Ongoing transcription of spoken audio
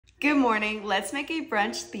Good morning. Let's make a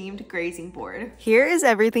brunch themed grazing board. Here is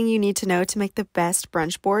everything you need to know to make the best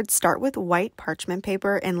brunch board. Start with white parchment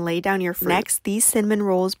paper and lay down your fruit. Next, these cinnamon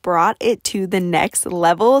rolls brought it to the next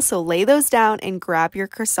level, so lay those down and grab your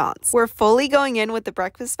croissants. We're fully going in with the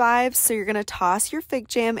breakfast vibes, so you're gonna toss your fig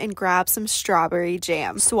jam and grab some strawberry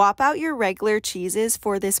jam. Swap out your regular cheeses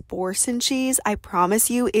for this Boursin cheese. I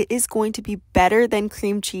promise you it is going to be better than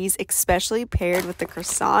cream cheese, especially paired with the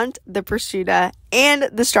croissant, the prosciutto, and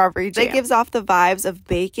the strawberry jam. It gives off the vibes of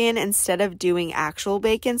bacon instead of doing actual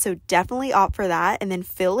bacon, so definitely opt for that. And then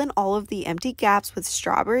fill in all of the empty gaps with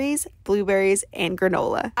strawberries, blueberries, and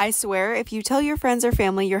granola. I swear, if you tell your friends or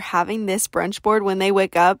family you're having this brunch board when they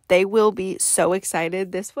wake up, they will be so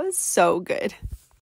excited. This was so good.